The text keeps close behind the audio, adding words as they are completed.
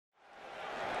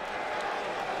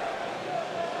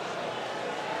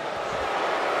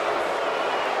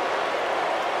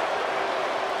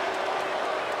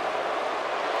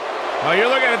Oh, you're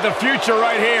looking at the future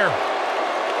right here.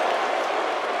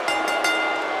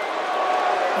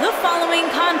 The following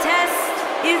contest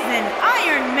is an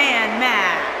Iron Man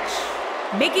match.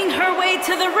 Making her way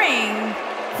to the ring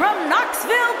from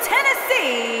Knoxville,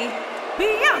 Tennessee,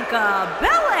 Bianca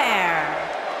Belair.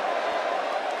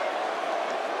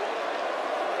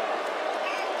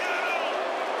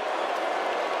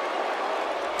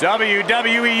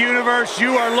 WWE Universe,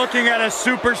 you are looking at a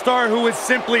superstar who is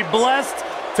simply blessed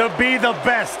to be the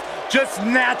best. Just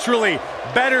naturally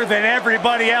better than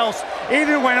everybody else,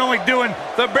 even when only doing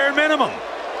the bare minimum.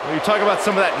 When you talk about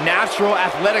some of that natural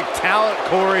athletic talent,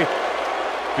 Corey,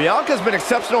 Bianca's been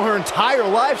exceptional her entire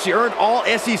life. She earned all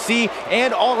SEC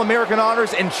and All-American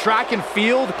honors in track and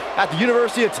field at the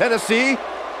University of Tennessee.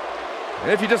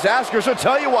 And if you just ask her, she'll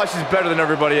tell you why she's better than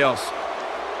everybody else.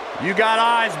 You got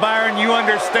eyes, Byron, you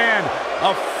understand.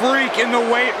 A freak in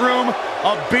the weight room,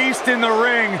 a beast in the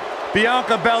ring.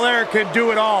 Bianca Belair can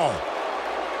do it all.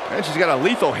 And she's got a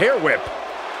lethal hair whip.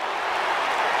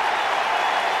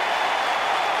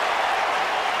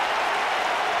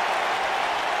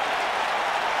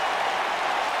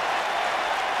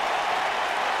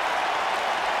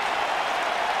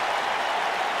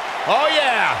 Oh,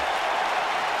 yeah.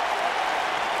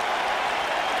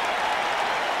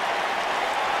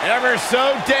 Ever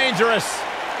so dangerous.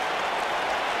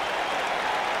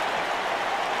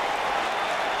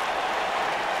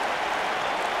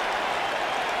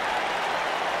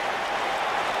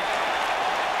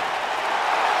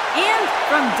 And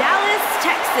from Dallas,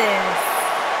 Texas,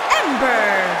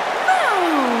 Ember.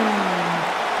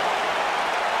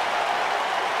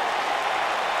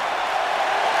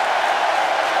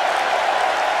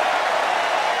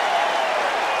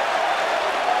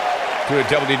 Two of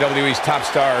WWE's top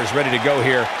stars ready to go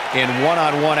here in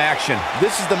one-on-one action.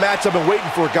 This is the match I've been waiting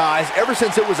for, guys. Ever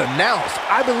since it was announced,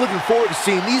 I've been looking forward to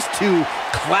seeing these two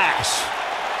clash.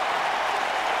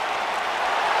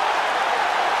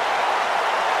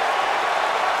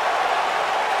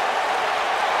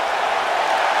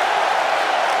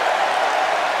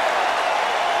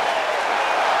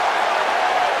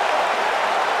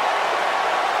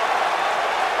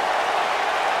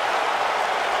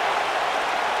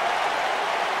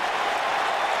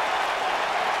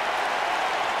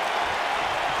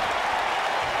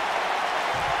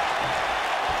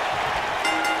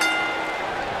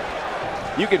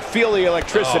 You can feel the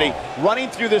electricity running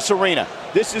through this arena.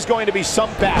 This is going to be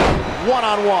some battle.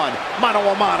 One-on-one,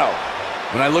 mano-a-mano.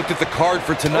 When I looked at the card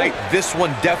for tonight, this one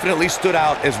definitely stood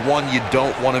out as one you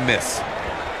don't want to miss.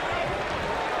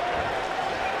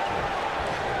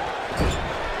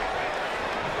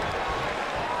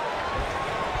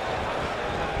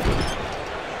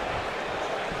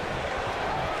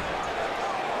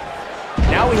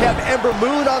 Now we have Ember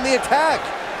Moon on the attack.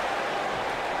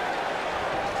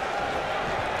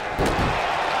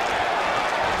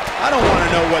 I don't want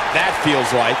to know what that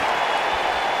feels like.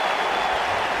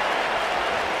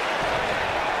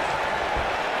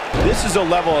 This is a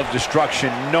level of destruction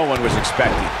no one was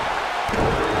expecting.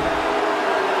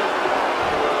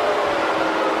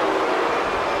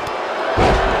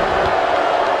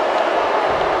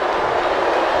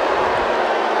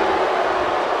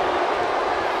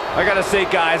 I gotta say,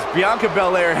 guys, Bianca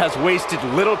Belair has wasted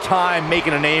little time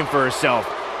making a name for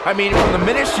herself. I mean, from the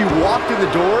minute she walked in the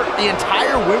door, the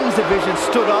entire women's division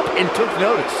stood up and took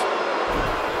notice.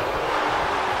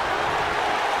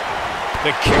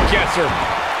 The kick gets her.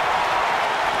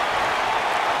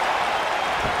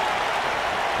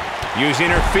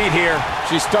 Using her feet here.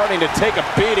 She's starting to take a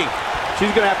beating. She's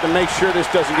going to have to make sure this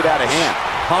doesn't get out of hand.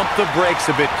 Pump the brakes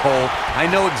a bit, Cole. I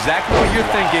know exactly what you're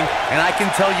thinking, and I can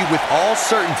tell you with all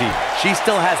certainty, she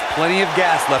still has plenty of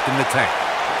gas left in the tank.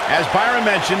 As Byron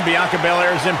mentioned, Bianca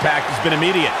Belair's impact has been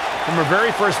immediate. From her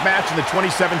very first match in the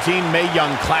 2017 Mae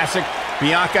Young Classic,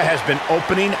 Bianca has been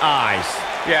opening eyes.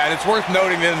 Yeah, and it's worth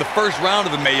noting that in the first round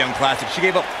of the Mae Young Classic, she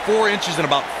gave up 4 inches and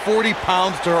about 40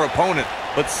 pounds to her opponent,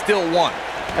 but still won.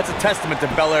 That's a testament to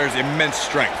Belair's immense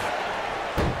strength.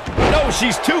 No,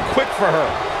 she's too quick for her.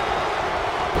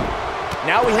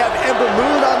 Now we have Ember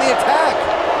Moon on the attack.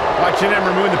 Watching Ember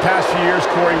Moon the past few years,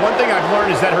 Corey, one thing I've learned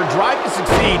is that her drive to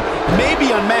succeed may be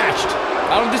unmatched.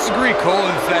 I don't disagree, Cole.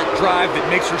 It's that drive that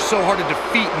makes her so hard to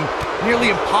defeat and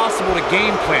nearly impossible to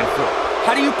game plan for.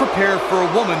 How do you prepare for a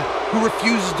woman who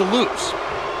refuses to lose?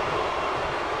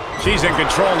 She's in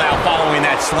control now following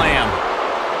that slam.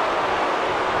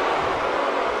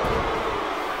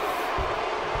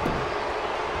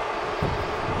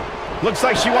 Looks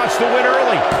like she wants to win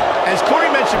early. As Corey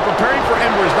mentioned, preparing for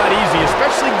Ember is not easy,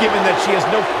 especially given that she has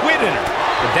no quit in her.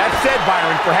 With that said,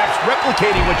 Byron, perhaps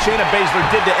replicating what Shayna Baszler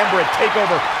did to Ember at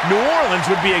TakeOver New Orleans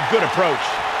would be a good approach.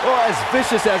 Well, as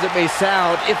vicious as it may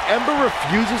sound, if Ember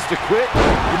refuses to quit,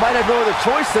 you might have no other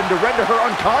choice than to render her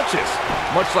unconscious,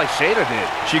 much like Shayna did.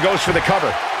 She goes for the cover.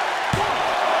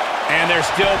 And there's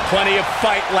still plenty of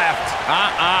fight left.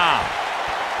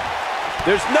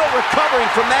 There's no recovering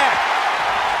from that.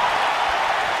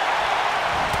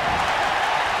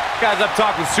 Guys, I've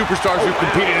talked with superstars who've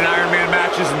competed in Iron Man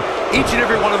matches, and each and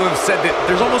every one of them have said that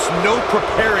there's almost no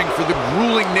preparing for the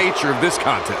grueling nature of this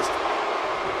contest.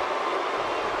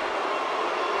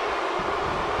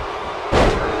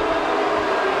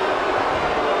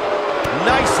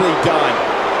 Nicely done.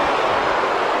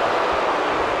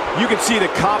 You can see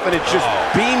the confidence just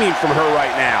beaming from her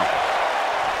right now.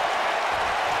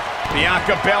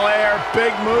 Bianca Belair,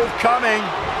 big move coming.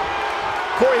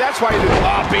 Corey, that's why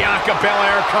Bianca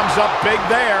Belair comes up big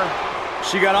there.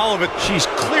 She got all of it. She's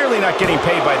clearly not getting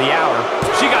paid by the hour.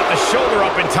 She got the shoulder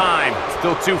up in time.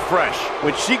 Still too fresh.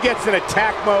 When she gets in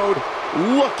attack mode,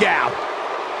 look out.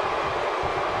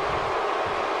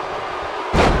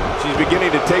 She's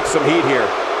beginning to take some heat here.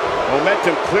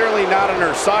 Momentum clearly not on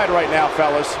her side right now,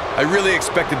 fellas. I really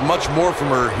expected much more from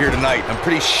her here tonight. I'm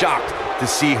pretty shocked to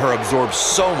see her absorb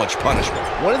so much punishment.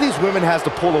 One of these women has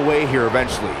to pull away here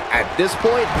eventually. At this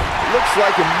point, looks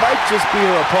like it might just be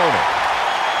her opponent.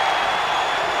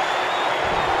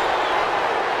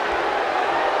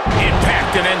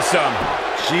 Impact and then some.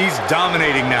 She's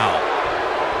dominating now.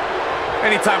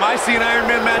 Anytime I see an Iron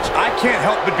Man match, I can't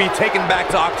help but be taken back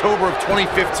to October of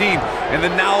 2015, and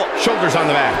then now... Shoulders on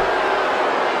the mat.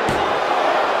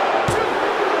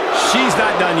 She's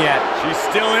not done yet. She's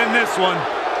still in this one.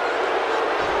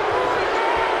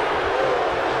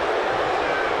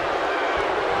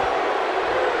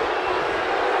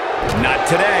 Not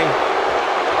today.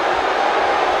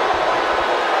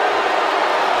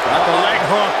 Got the leg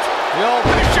hooked. The old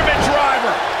fisherman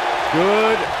driver.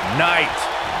 Good night.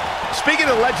 Speaking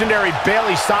of the legendary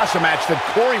Bayley-Sasha match that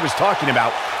Corey was talking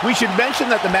about, we should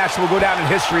mention that the match will go down in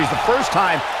history as the first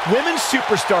time women's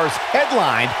superstars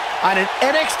headlined on an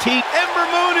NXT. Ember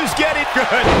Moon is getting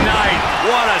good night.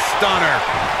 What a stunner.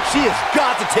 She has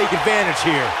got to take advantage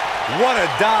here. What a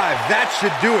dive. That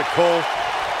should do it, Cole.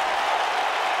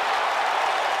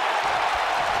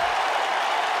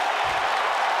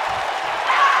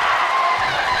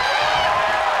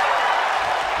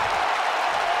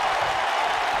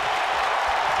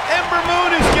 Ember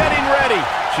Moon is getting ready.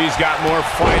 She's got more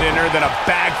fight in her than a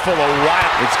bag full of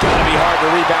wild. It's going to be hard to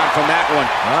rebound from that one.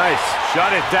 Nice.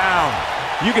 Shut it down.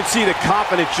 You can see the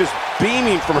confidence just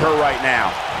beaming from her right now.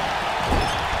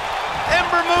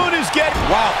 Ember Moon is getting...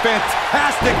 Wow,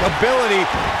 fantastic ability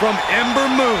from Ember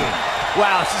Moon.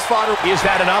 Wow, she's fought her. Is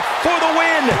that enough for the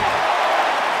win?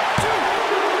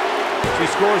 She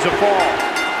scores a fall.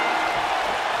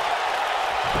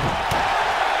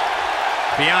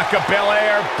 Bianca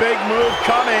Belair, big move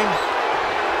coming.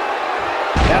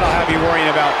 That'll have you worrying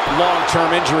about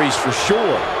long-term injuries for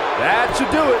sure. That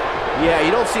should do it. Yeah, you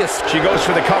don't see a... She goes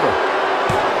for the cover.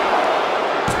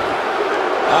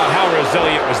 Oh, how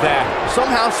resilient was that?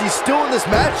 Somehow she's still in this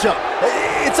matchup.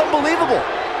 It's unbelievable.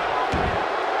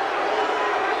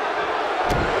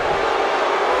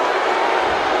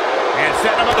 And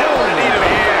setting up a knee to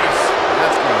the face.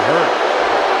 That's going to hurt.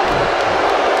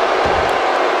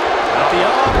 Out the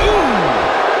arm. Ooh.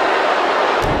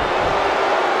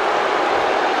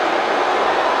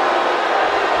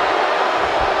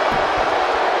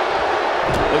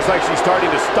 Looks like she's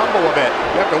starting to stumble a bit.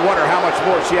 You have to wonder how much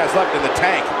more she has left in the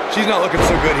tank. She's not looking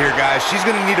so good here, guys. She's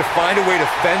going to need to find a way to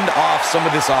fend off some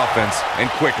of this offense,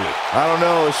 and quickly. I don't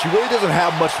know. She really doesn't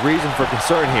have much reason for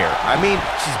concern here. I mean,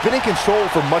 she's been in control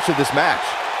for much of this match.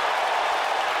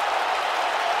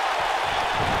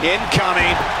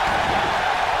 Incoming.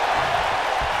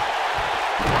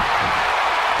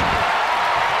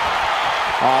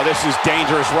 Oh, this is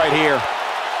dangerous right here.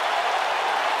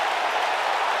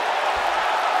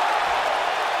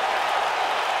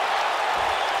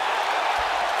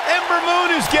 Ember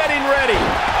Moon is getting ready.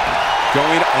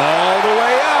 Going all the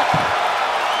way up.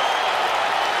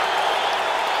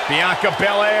 Bianca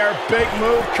Belair, big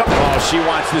move. Oh, she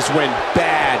wants this win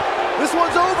bad. This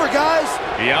one's over, guys.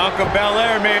 Bianca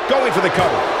Belair, man. Going for the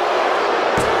cover.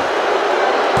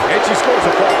 And she scores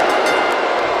a fall.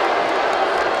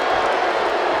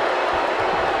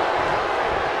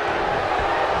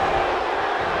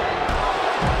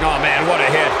 Oh, man, what a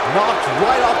hit. Knocked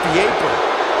right off the apron.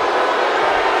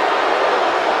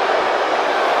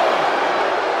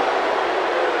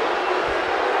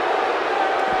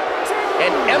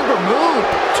 And Ember Moon,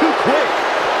 too quick.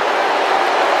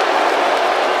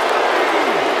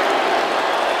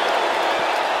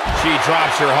 She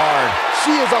drops her hard.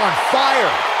 She is on fire.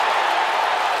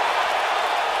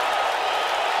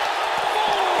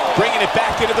 Bringing it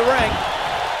back into the ring.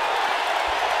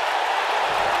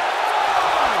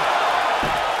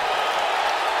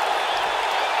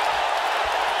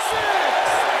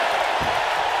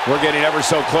 We're getting ever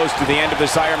so close to the end of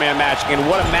this Iron Man match, and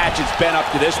what a match it's been up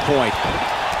to this point.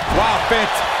 Wow,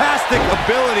 fantastic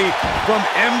ability from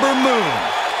Ember Moon.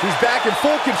 She's back in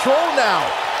full control now.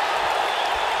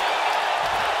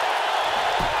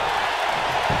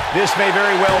 This may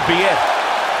very well be it.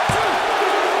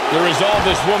 The resolve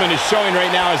this woman is showing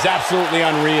right now is absolutely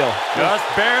unreal. Just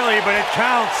barely, but it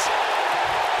counts.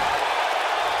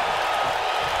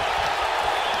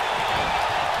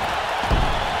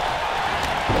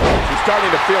 She's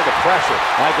starting to feel the pressure.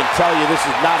 I can tell you this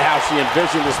is not how she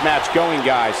envisioned this match going,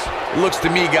 guys. It looks to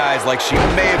me, guys, like she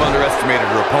may have underestimated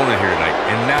her opponent here tonight,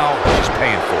 and now she's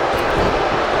paying for it.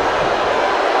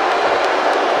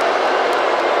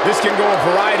 This can go a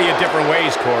variety of different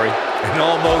ways, Corey. And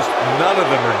almost none of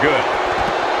them are good.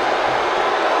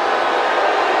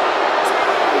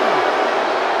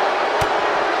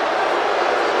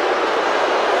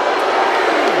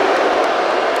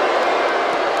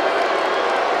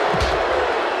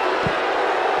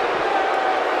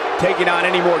 Taking on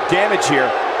any more damage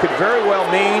here could very well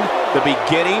mean the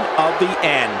beginning of the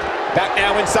end. Back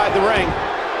now inside the ring.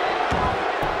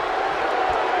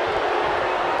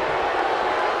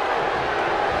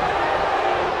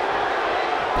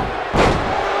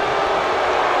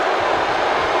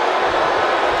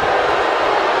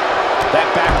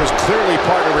 Clearly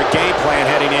part of her game plan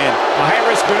heading in. A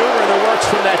high-risk maneuver in the works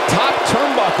from that top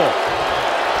turnbuckle.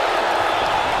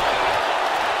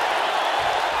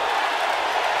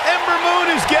 Ember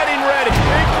Moon is getting ready.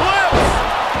 Eclipse!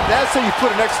 That's how you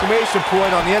put an exclamation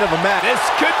point on the end of a match. This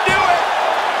could do it.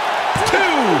 2.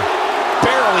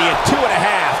 Barely at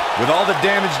 2.5. With all the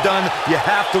damage done, you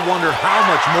have to wonder how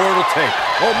much more it'll take.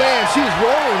 Oh man, she's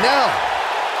rolling now.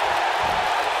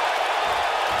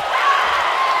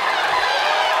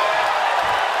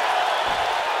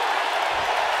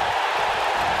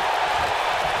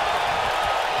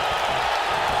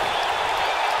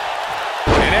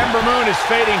 Ember Moon is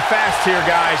fading fast here,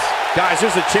 guys. Guys,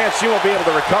 there's a chance she won't be able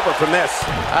to recover from this.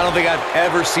 I don't think I've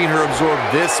ever seen her absorb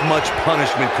this much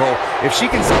punishment, Cole. If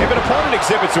an opponent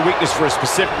exhibits a weakness for a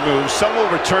specific move, some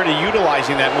will return to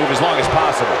utilizing that move as long as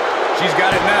possible. She's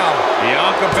got it now.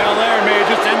 Bianca Belair may have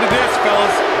just ended this,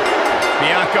 fellas.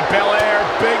 Bianca Belair,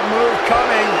 big move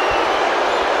coming.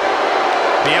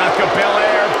 Bianca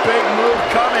Belair, big move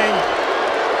coming.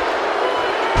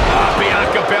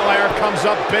 Bianca Belair comes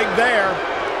up big there.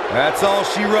 That's all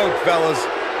she wrote, fellas.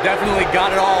 Definitely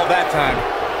got it all that time.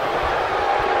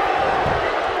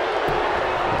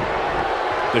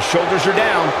 The shoulders are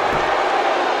down.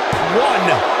 1,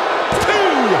 2,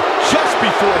 just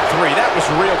before 3. That was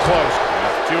real close.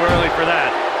 Too early for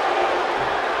that.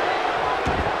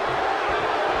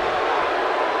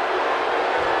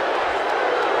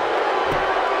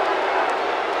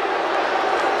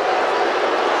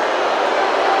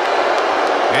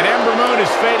 And Ember Moon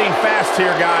is fading fast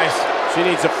here, guys. She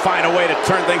needs to find a way to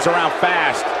turn things around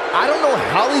fast. I don't know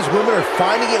how these women are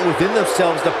finding it within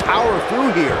themselves to power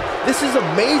through here. This is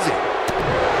amazing.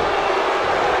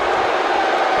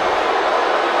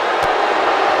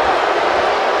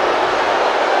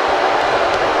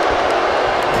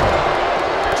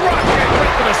 Drop kick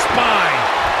right to the spine.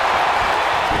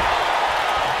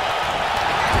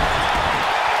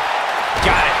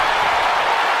 Got it.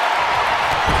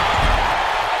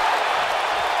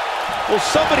 Will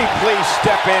somebody please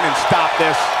step in and stop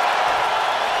this?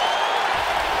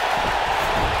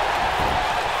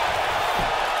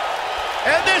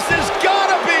 And this has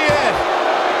gotta be it.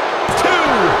 2.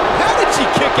 How did she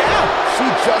kick out? She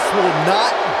just will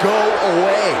not go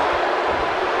away.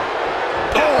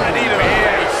 Oh, I need a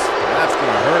face. That's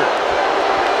gonna hurt.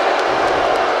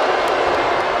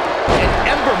 And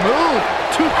Ember Moon,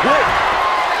 too quick.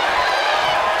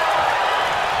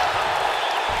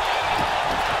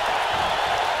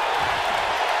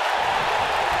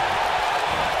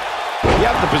 You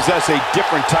have to possess a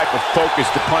different type of focus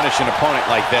to punish an opponent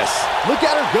like this. Look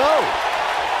at her go.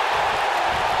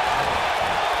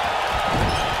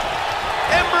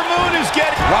 Ember Moon is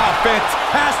getting... Wow,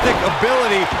 fantastic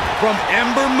ability from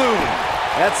Ember Moon.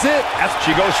 That's it.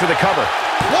 She goes for the cover.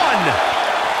 1,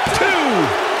 2,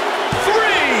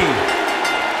 3.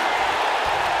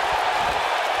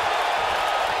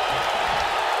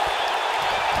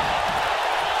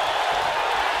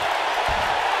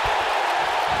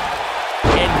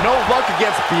 No luck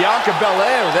against Bianca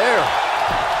Belair there.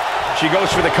 She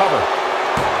goes for the cover.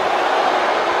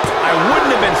 I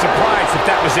wouldn't have been surprised if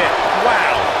that was it.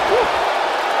 Wow. Woo.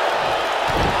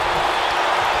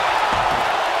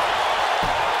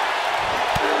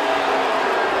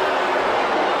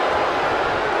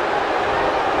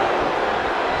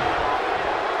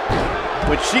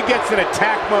 When she gets in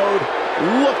attack mode,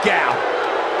 look out.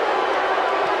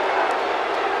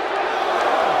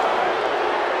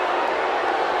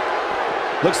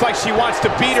 Looks like she wants to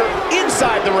beat her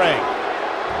inside the ring.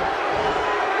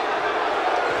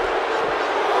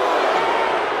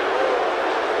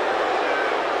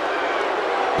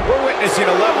 We're witnessing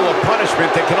a level of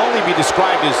punishment that can only be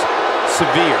described as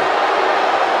severe.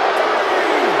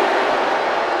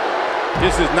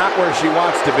 This is not where she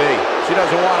wants to be. She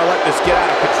doesn't want to let this get out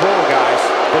of control, guys.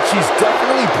 But she's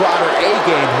definitely brought her A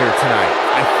game here tonight.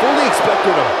 I fully expect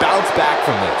her to bounce back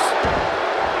from this.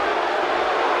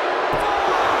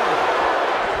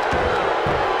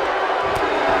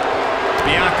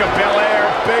 Bianca Belair,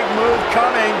 big move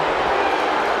coming.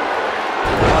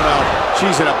 Oh no,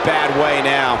 she's in a bad way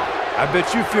now. I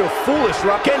bet you feel foolish,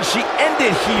 Rock. Can she end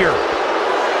it here?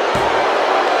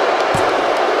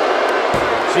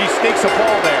 She sneaks a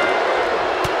fall there.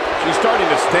 She's starting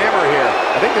to stammer here.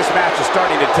 I think this match is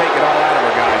starting to take it all out of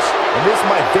her, guys. And this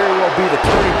might very well be the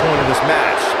turning point of this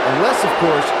match. Unless, of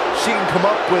course, she can come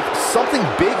up with something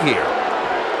big here.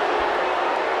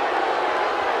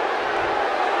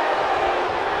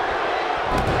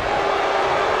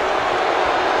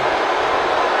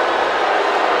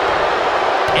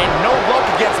 And no luck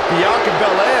against Bianca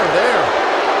Belair there.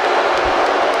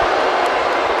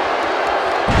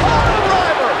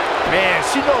 Man,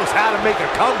 she knows how to make a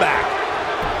comeback.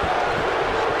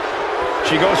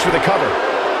 She goes for the cover.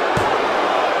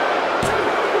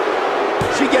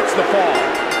 She gets the fall.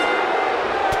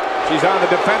 She's on the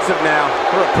defensive now.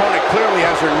 Her opponent clearly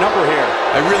has her number here.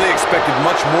 I really expected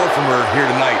much more from her here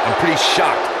tonight. I'm pretty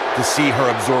shocked to see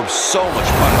her absorb so much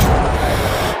punishment.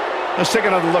 Let's take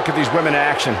another look at these women in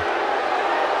action.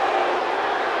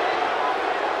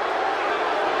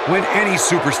 When any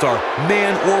superstar,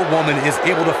 man or woman, is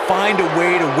able to find a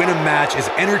way to win a match as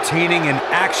entertaining and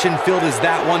action-filled as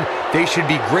that one, they should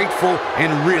be grateful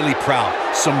and really proud.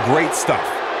 Some great stuff.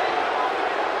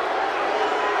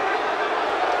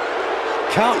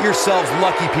 Count yourselves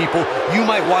lucky, people. You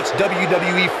might watch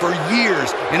WWE for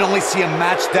years and only see a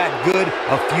match that good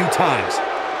a few times.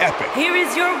 Epic. Here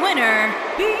is your winner,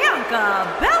 Bianca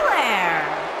Belair.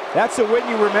 That's a win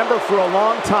you remember for a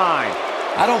long time.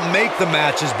 I don't make the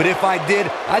matches, but if I did,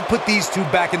 I'd put these two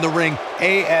back in the ring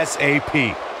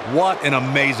ASAP. What an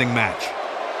amazing match.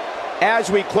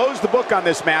 As we close the book on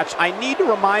this match, I need to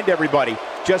remind everybody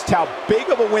just how big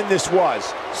of a win this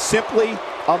was. Simply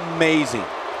amazing.